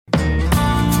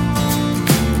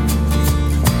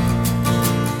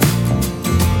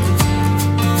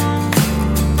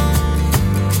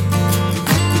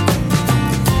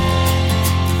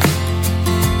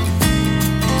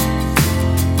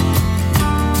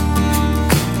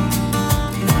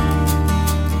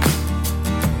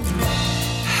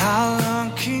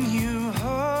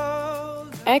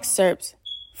Excerpts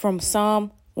from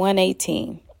Psalm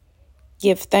 118.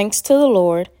 Give thanks to the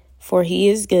Lord, for he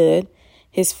is good.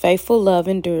 His faithful love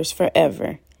endures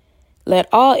forever. Let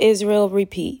all Israel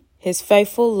repeat, his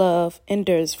faithful love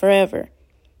endures forever.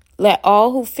 Let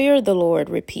all who fear the Lord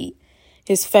repeat,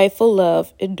 his faithful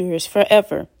love endures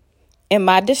forever. In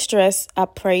my distress, I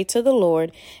prayed to the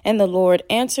Lord, and the Lord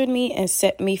answered me and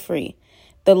set me free.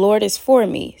 The Lord is for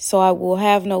me, so I will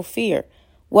have no fear.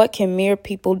 What can mere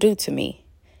people do to me?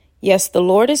 Yes, the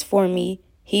Lord is for me.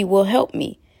 He will help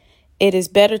me. It is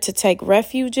better to take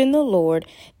refuge in the Lord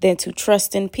than to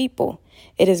trust in people.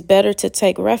 It is better to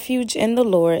take refuge in the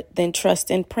Lord than trust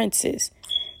in princes.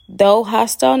 Though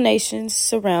hostile nations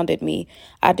surrounded me,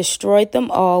 I destroyed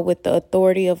them all with the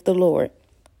authority of the Lord.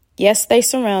 Yes, they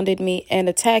surrounded me and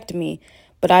attacked me,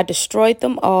 but I destroyed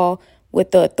them all with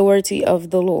the authority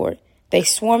of the Lord. They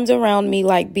swarmed around me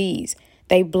like bees.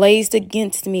 They blazed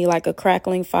against me like a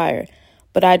crackling fire,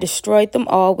 but I destroyed them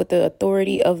all with the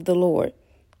authority of the Lord.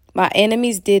 My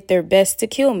enemies did their best to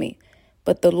kill me,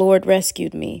 but the Lord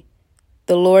rescued me.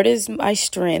 The Lord is my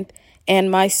strength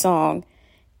and my song.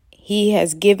 He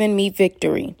has given me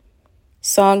victory.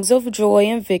 Songs of joy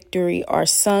and victory are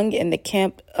sung in the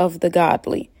camp of the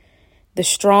godly. The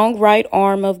strong right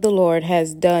arm of the Lord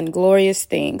has done glorious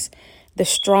things. The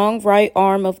strong right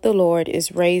arm of the Lord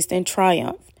is raised in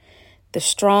triumph. The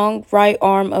strong right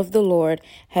arm of the Lord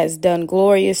has done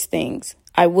glorious things.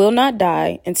 I will not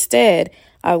die. Instead,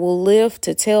 I will live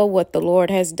to tell what the Lord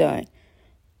has done.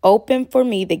 Open for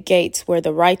me the gates where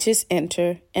the righteous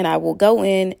enter, and I will go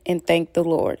in and thank the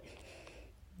Lord.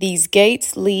 These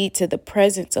gates lead to the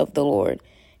presence of the Lord,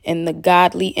 and the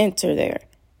godly enter there.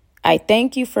 I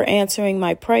thank you for answering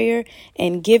my prayer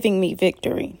and giving me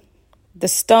victory. The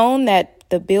stone that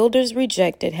the builders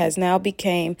rejected has now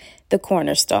become the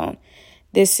cornerstone.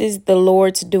 This is the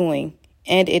Lord's doing,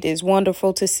 and it is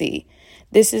wonderful to see.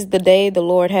 This is the day the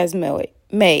Lord has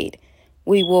made.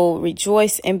 We will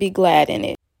rejoice and be glad in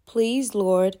it. Please,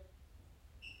 Lord,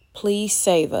 please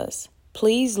save us.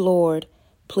 Please, Lord,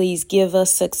 please give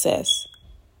us success.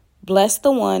 Bless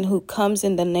the one who comes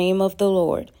in the name of the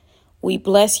Lord. We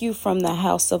bless you from the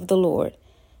house of the Lord.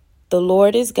 The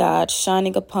Lord is God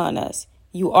shining upon us.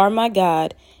 You are my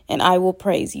God, and I will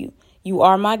praise you. You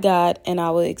are my God, and I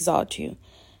will exalt you.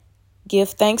 Give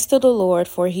thanks to the Lord,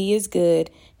 for he is good.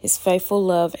 His faithful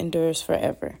love endures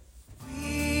forever.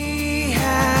 We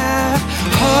have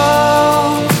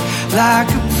hope like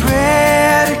a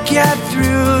prayer to get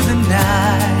through the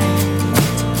night.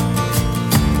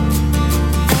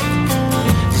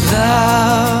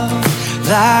 Love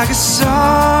like a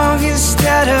song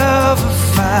instead of a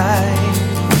fight.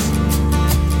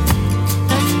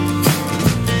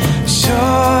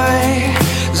 Joy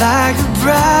like the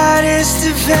brightest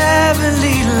of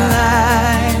heavenly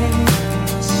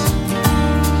lights.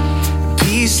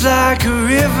 Peace like a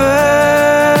river